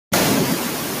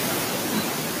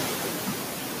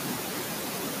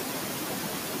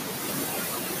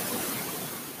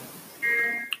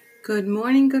Good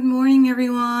morning,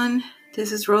 everyone.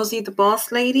 This is Rosey, the boss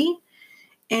lady,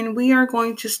 and we are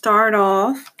going to start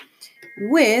off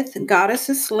with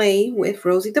Goddess's Slay with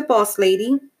Rosey, the boss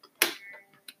lady,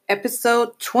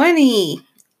 episode 20.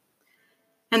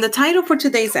 And the title for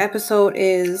today's episode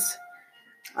is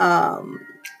A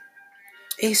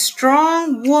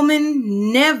Strong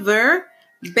Woman Never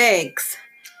Begs.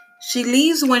 She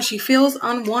leaves when she feels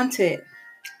unwanted.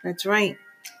 That's right.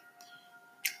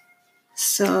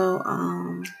 So,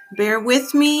 bear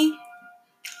with me.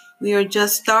 We are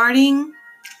just starting.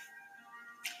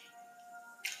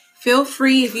 Feel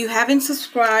free, if you haven't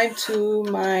subscribed to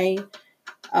my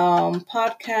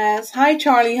podcast. Hi,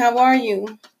 Charlie. How are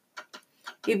you?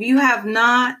 If you have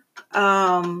not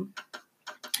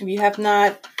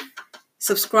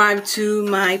subscribed to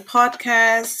my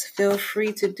podcast, feel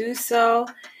free to do so.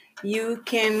 You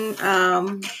can,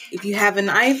 if you have an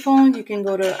iPhone, you can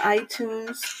go to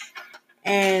iTunes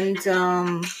and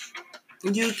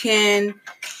you can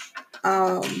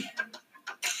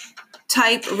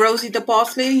type Rosey the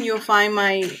Boss Lady. You'll find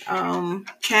my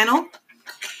channel.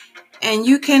 And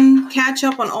you can catch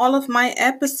up on all of my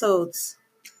episodes.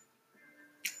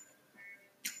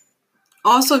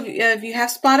 Also, if you have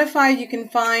Spotify, you can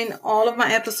find all of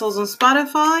my episodes on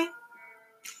Spotify.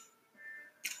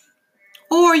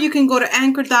 Or you can go to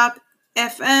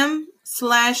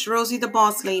anchor.fm/Rosey the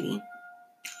Boss Lady.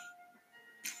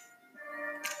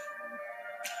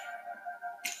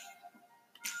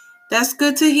 That's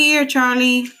good to hear,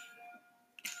 Charlie.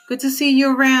 Good to see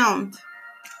you around.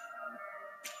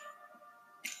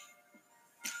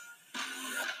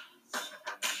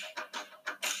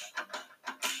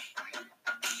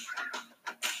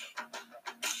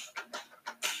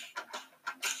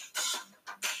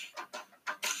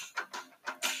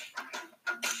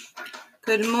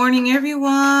 Good morning,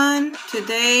 everyone.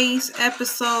 Today's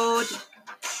episode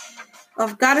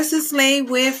of Goddess's Slay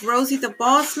with Rosey the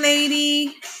Boss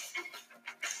Lady.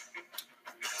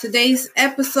 Today's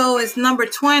episode is number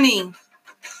 20.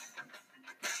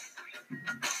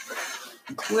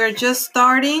 We're just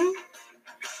starting.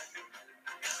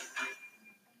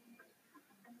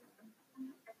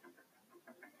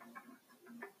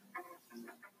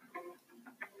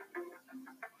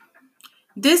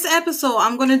 This episode,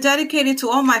 I'm going to dedicate it to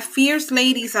all my fierce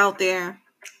ladies out there.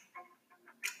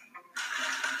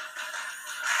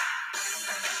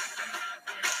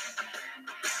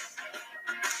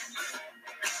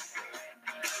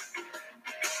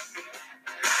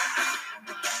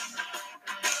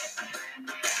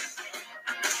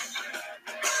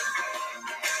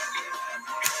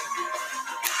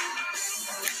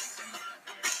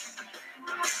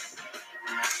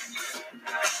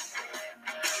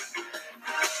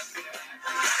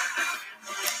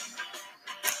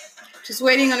 Just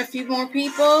waiting on a few more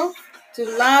people to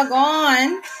log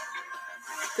on.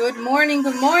 Good morning.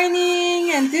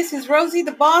 And this is Rosey,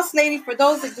 the Boss Lady, for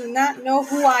those that do not know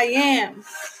who I am.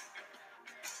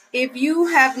 If you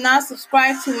have not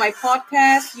subscribed to my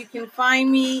podcast, you can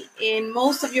find me in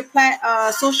most of your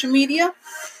social media,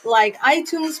 like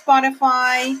iTunes,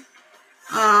 Spotify,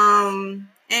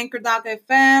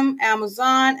 Anchor.fm,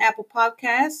 Amazon, Apple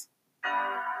Podcasts.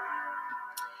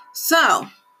 So,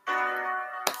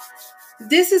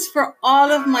 this is for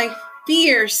all of my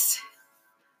fierce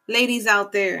ladies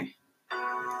out there.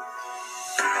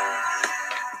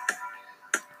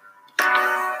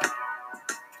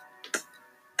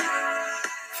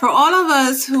 For all of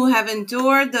us who have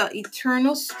endured the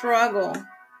eternal struggle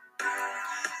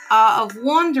of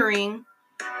wondering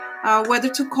whether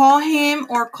to call him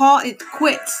or call it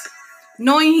quits,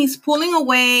 knowing he's pulling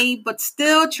away but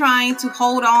still trying to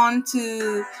hold on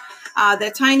to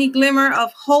that tiny glimmer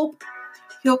of hope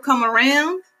he'll come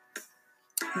around,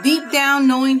 deep down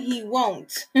knowing he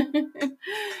won't.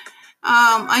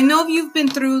 I know if you've been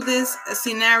through this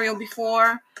scenario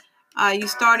before. You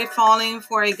started falling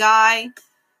for a guy.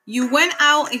 You went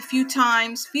out a few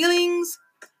times. Feelings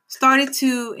started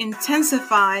to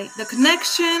intensify. The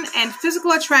connection and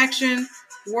physical attraction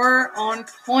were on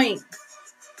point.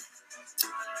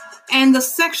 And the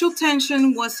sexual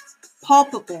tension was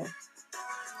palpable.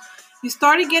 You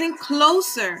started getting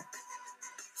closer,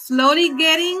 slowly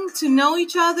getting to know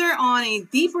each other on a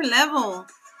deeper level.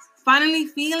 Finally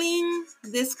feeling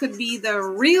this could be the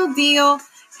real deal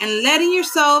and letting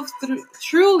yourself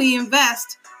truly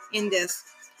invest in this.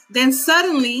 Then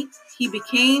suddenly, he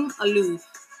became aloof.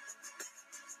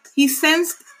 He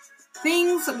sensed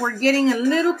things were getting a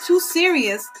little too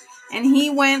serious, and he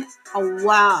went, oh,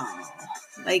 wow.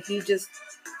 Like he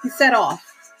set off.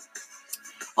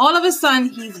 All of a sudden,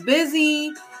 he's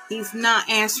busy. He's not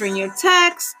answering your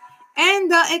texts,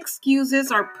 And the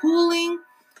excuses are pulling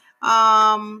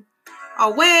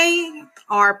away,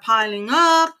 are piling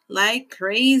up like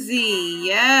crazy.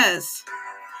 Yes.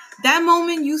 That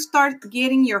moment you start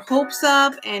getting your hopes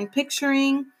up and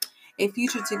picturing a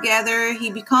future together,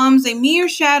 he becomes a mere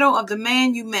shadow of the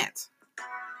man you met.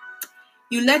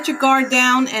 You let your guard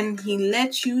down and he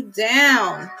lets you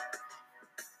down.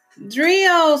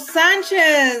 Drio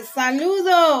Sanchez,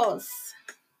 saludos.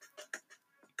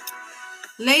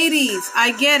 Ladies,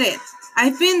 I get it.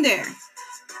 I've been there.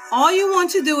 All you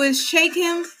want to do is shake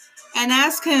him and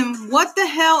ask him what the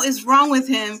hell is wrong with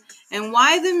him and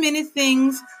why the minute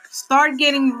things start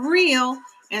getting real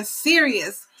and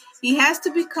serious, he has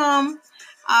to become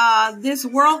this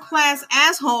world-class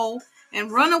asshole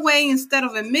and run away instead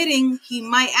of admitting he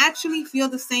might actually feel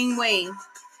the same way.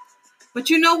 But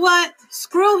you know what?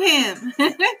 Screw him.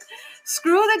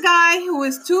 Screw the guy who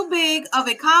is too big of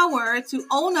a coward to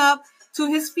own up to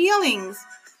his feelings.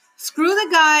 Screw the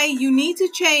guy you need to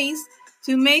chase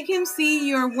to make him see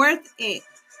you're worth it.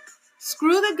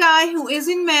 Screw the guy who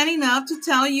isn't man enough to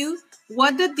tell you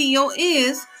what the deal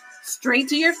is straight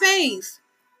to your face.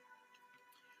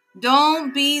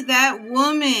 Don't be that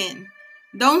woman.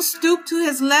 Don't stoop to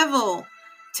his level.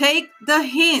 Take the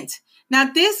hint.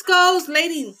 Now this goes,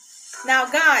 ladies. Now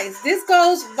guys, this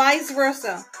goes vice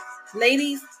versa.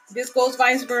 Ladies, this goes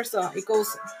vice versa. It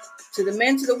goes to the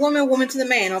men to the woman, woman to the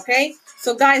man, okay?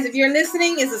 So guys, if you're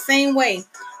listening, it's the same way.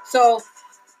 So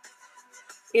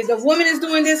if the woman is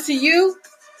doing this to you,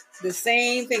 the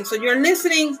same thing. So you're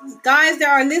listening, guys that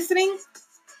are listening,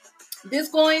 this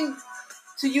going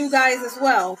to you guys as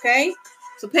well, okay?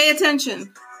 So pay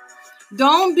attention.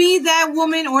 Don't be that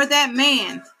woman or that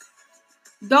man.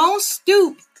 Don't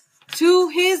stoop to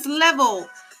his level.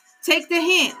 Take the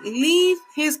hint. Leave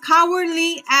his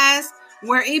cowardly ass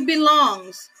where it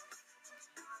belongs.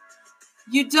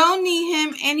 You don't need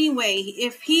him anyway.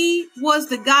 If he was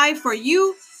the guy for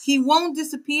you, he won't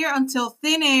disappear until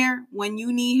thin air when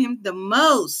you need him the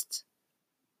most.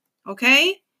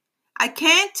 Okay? I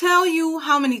can't tell you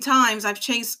how many times I've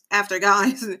chased after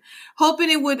guys, hoping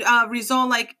it would result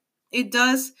like it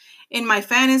does in my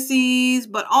fantasies,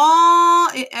 but all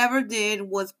it ever did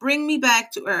was bring me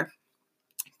back to earth,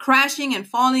 crashing and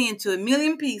falling into a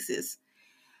million pieces.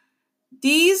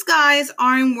 These guys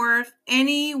aren't worth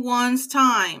anyone's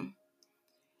time.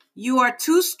 You are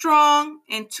too strong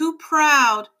and too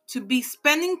proud to be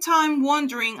spending time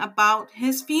wondering about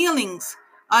his feelings.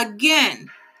 Again,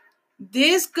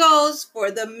 this goes for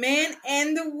the man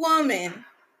and the woman.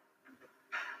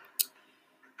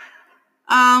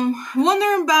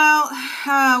 Wondering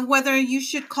about whether you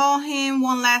should call him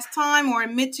one last time or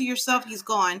admit to yourself he's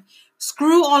gone.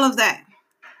 Screw all of that.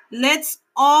 Let's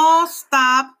all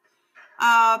stop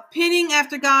pinning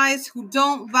after guys who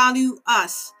don't value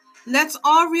us. Let's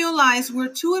all realize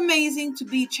we're too amazing to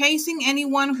be chasing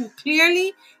anyone who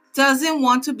clearly doesn't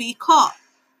want to be caught.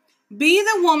 Be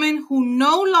the woman who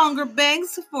no longer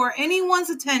begs for anyone's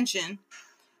attention.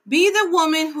 Be the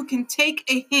woman who can take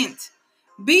a hint.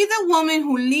 Be the woman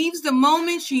who leaves the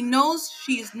moment she knows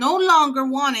she is no longer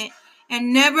wanted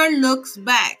and never looks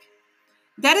back.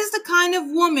 That is the kind of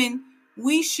woman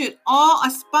we should all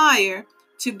aspire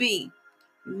to be.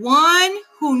 One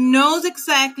who knows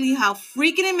exactly how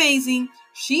freaking amazing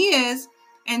she is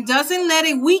and doesn't let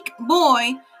a weak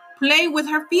boy play with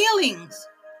her feelings.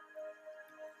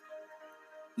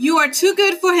 You are too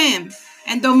good for him.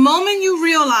 And the moment you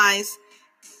realize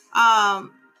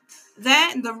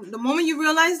the moment you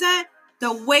realize that,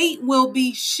 the weight will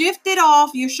be shifted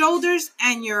off your shoulders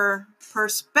and your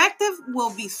perspective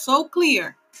will be so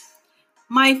clear.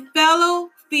 My fellow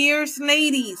fierce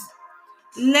ladies,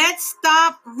 let's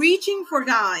stop reaching for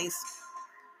guys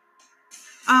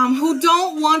who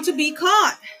don't want to be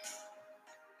caught.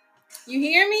 You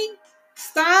hear me?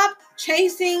 Stop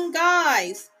chasing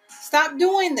guys. Stop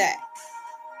doing that.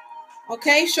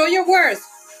 Okay? Show your worth.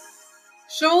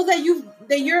 Show that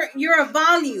you're of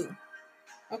value.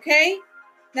 Okay?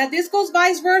 Now this goes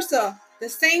vice versa. The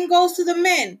same goes to the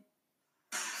men.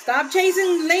 Stop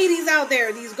chasing ladies out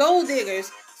there, these gold diggers.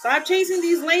 Stop chasing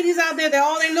these ladies out there that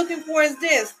all they're looking for is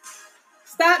this.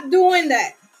 Stop doing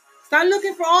that. Stop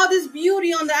looking for all this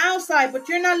beauty on the outside, but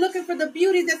you're not looking for the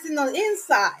beauty that's in the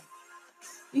inside.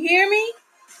 You hear me?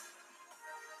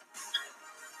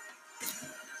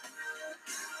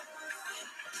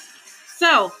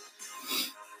 So,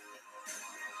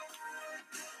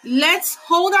 let's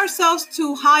hold ourselves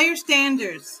to higher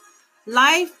standards.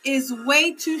 Life is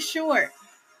way too short.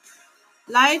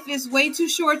 Life is way too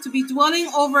short to be dwelling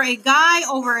over a guy,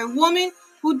 over a woman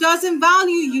who doesn't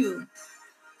value you.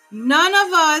 None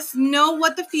of us know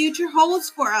what the future holds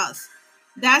for us.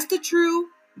 That's the truth.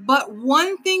 But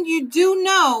one thing you do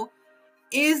know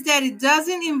is that it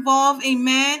doesn't involve a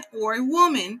man or a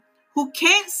woman who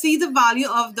can't see the value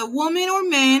of the woman or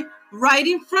man right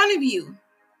in front of you.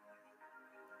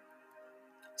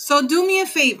 So do me a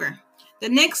favor. The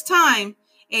next time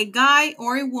a guy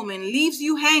or a woman leaves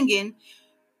you hanging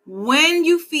when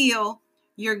you feel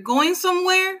you're going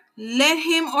somewhere, let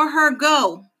him or her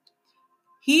go.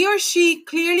 He or she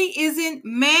clearly isn't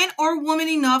man or woman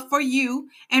enough for you,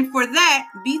 and for that,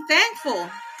 be thankful.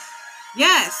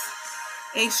 Yes,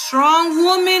 a strong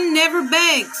woman never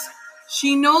begs.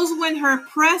 She knows when her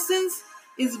presence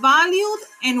is valued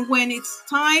and when it's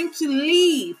time to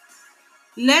leave.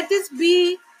 Let this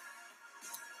be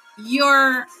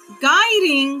your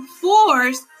guiding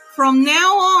force from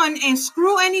now on, and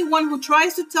screw anyone who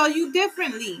tries to tell you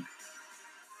differently.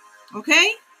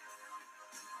 Okay?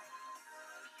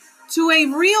 To a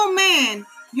real man,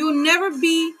 you'll never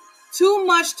be too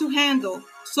much to handle.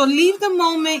 So leave the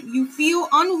moment you feel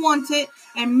unwanted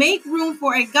and make room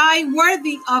for a guy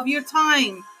worthy of your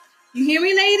time. You hear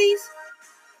me, ladies?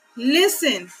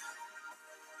 Listen.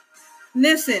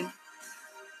 Listen.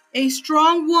 A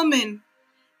strong woman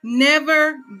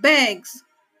never begs.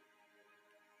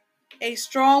 A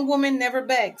strong woman never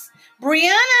begs.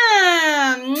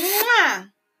 Brianna!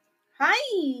 Mwah!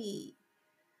 Hi!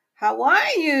 How are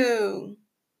you?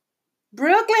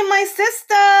 Brooklyn, my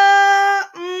sister!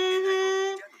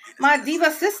 My diva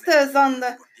sister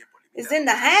is in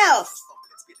the house.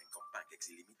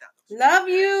 Love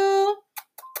you!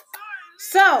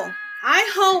 So,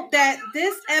 I hope that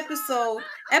this episode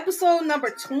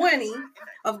number 20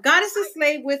 of Goddess and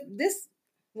Slave with this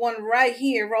one right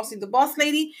here, Rosey the Boss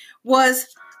Lady, was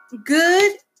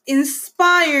good,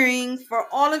 inspiring for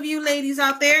all of you ladies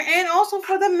out there and also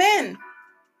for the men.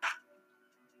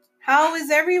 How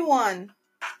is everyone?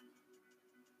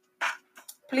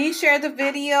 Please share the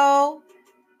video.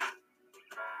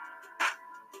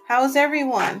 How's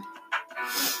everyone?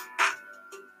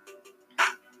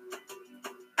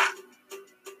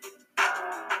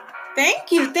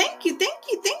 Thank you.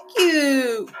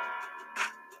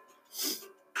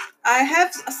 I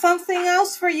have something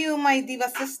else for you, my diva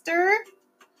sister.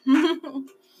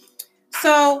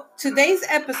 So, today's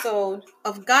episode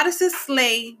of Goddesses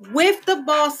Slay with the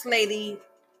Boss Lady,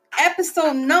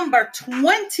 episode number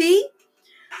 20,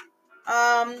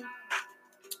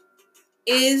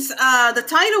 is the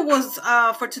title was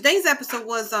for today's episode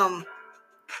was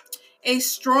a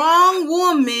strong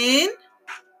woman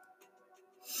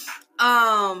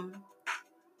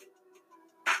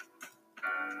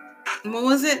what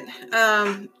was it?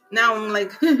 Now I'm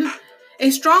like a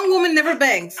strong woman never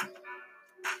begs.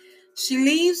 She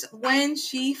leaves when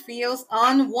she feels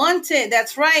unwanted.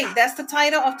 That's right. That's the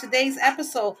title of today's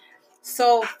episode.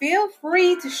 So feel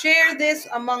free to share this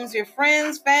amongst your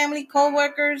friends, family,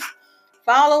 co-workers,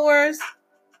 followers.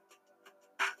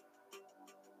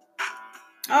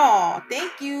 Oh,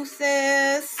 thank you,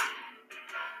 sis.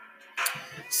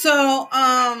 So,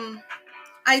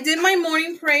 I did my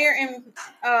morning prayer and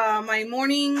my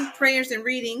morning prayers and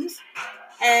readings,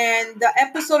 and the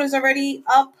episode is already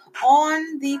up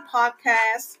on the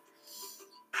podcast.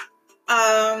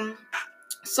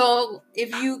 So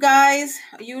if you guys,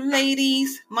 you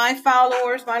ladies, my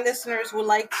followers, my listeners would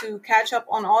like to catch up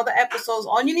on all the episodes,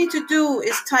 all you need to do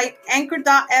is type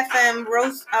anchor.fm /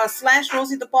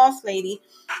 Rosey the Boss Lady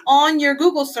on your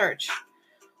Google search.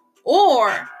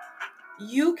 Or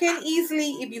you can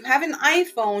easily, if you have an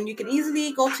iPhone, you can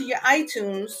easily go to your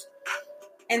iTunes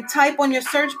and type on your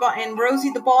search button,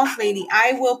 Rosey the Boss Lady.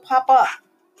 I will pop up.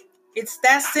 It's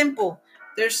that simple.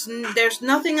 There's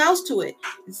nothing else to it.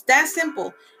 It's that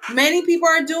simple. Many people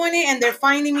are doing it and they're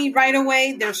finding me right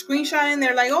away. They're screenshotting.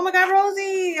 They're like, oh my God,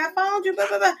 Rosey, I found you. Blah,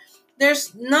 blah, blah.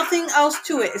 There's nothing else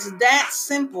to it. It's that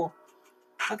simple.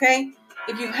 Okay?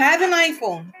 If you have an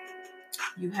iPhone,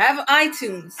 you have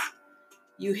iTunes,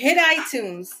 you hit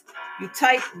iTunes, you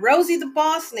type Rosey the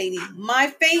Boss Lady, my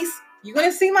face, you're going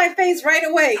to see my face right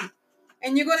away.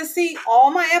 And you're going to see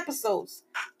all my episodes.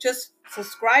 Just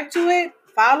subscribe to it.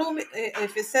 Follow me.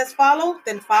 If it says follow,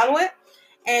 then follow it.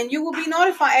 And you will be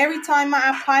notified every time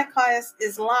my podcast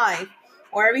is live.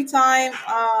 Or every time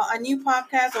a new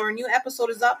podcast or a new episode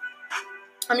is up.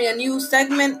 A new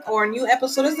segment or a new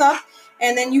episode is up.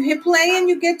 And then you hit play and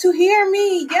you get to hear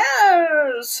me.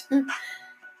 Yes.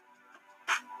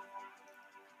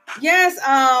 Yes,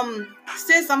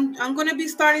 sis, I'm going to be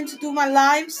starting to do my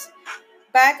lives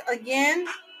back again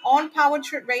on Power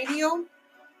Trip Radio.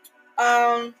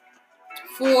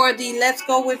 For the Let's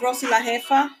Go with Rosey La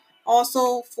Jefa.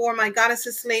 Also for my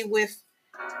Goddesses Slay with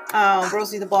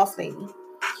Rosey the Boss Lady.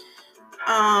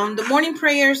 The morning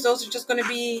prayers, those are just going to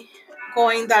be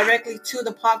going directly to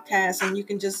the podcast, and you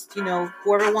can just,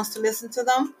 whoever wants to listen to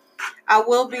them. I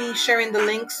will be sharing the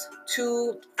links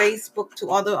to Facebook,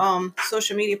 to other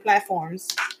social media platforms.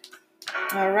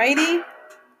 Alrighty.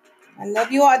 I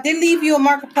love you all. I did leave you a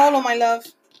Marco Polo, my love.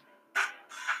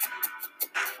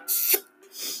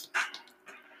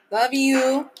 Love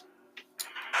you.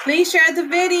 Please share the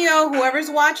video. Whoever's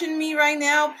watching me right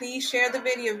now, please share the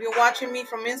video. If you're watching me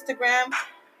from Instagram,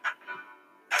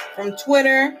 from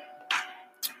Twitter,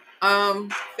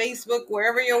 Facebook,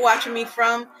 wherever you're watching me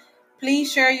from, please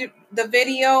share the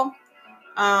video.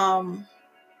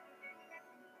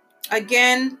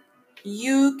 Again,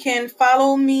 you can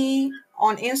follow me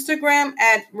on Instagram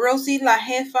at Rosey La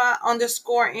Jefa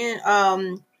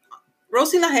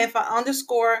Rosey La Jefa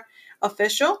 _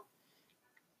 official.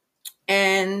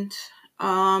 And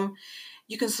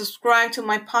you can subscribe to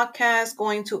my podcast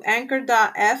going to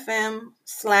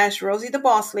anchor.fm/Rosey the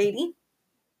Boss Lady.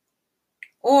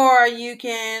 Or you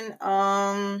can,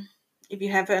 if you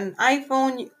have an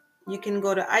iPhone, you can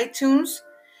go to iTunes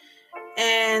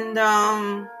and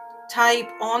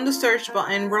type on the search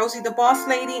button Rosey the Boss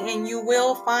Lady, and you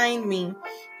will find me.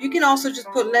 You can also just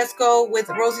put "Let's Go with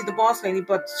Rosey the Boss Lady,"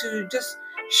 but to just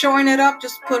showing it up,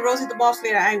 just put Rosey the Boss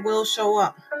Lady. I will show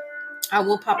up. I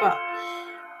will pop up.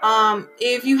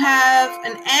 If you have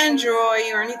an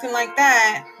Android or anything like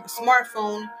that, a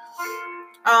smartphone,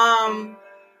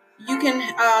 you can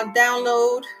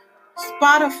download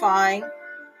Spotify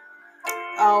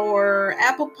or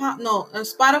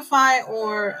Spotify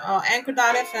or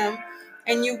Anchor.fm,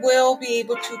 and you will be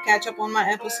able to catch up on my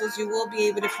episodes. You will be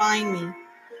able to find me.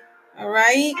 All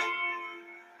right.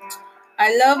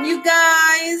 I love you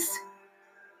guys.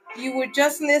 You were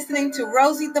just listening to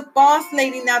Rosey the Boss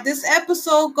Lady. Now, this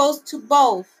episode goes to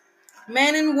both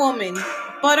men and women,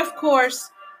 but of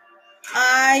course,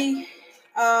 I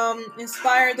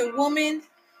inspire the woman.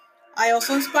 I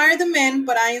also inspire the men,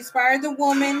 but I inspire the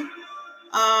woman.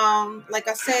 Like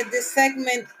I said, this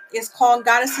segment is called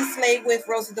Goddess and Slave with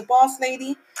Rosey the Boss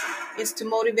Lady. It's to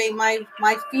motivate my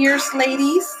fierce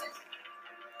ladies.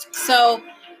 So,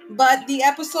 but the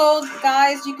episode,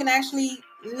 guys, you can actually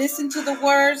listen to the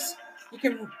words. You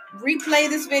can replay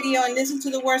this video and listen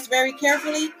to the words very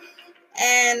carefully,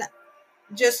 and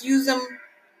just use them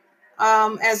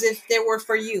as if they were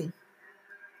for you,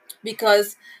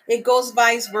 because it goes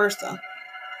vice versa.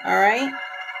 All right.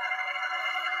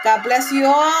 God bless you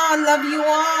all. Love you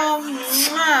all.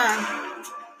 Mwah.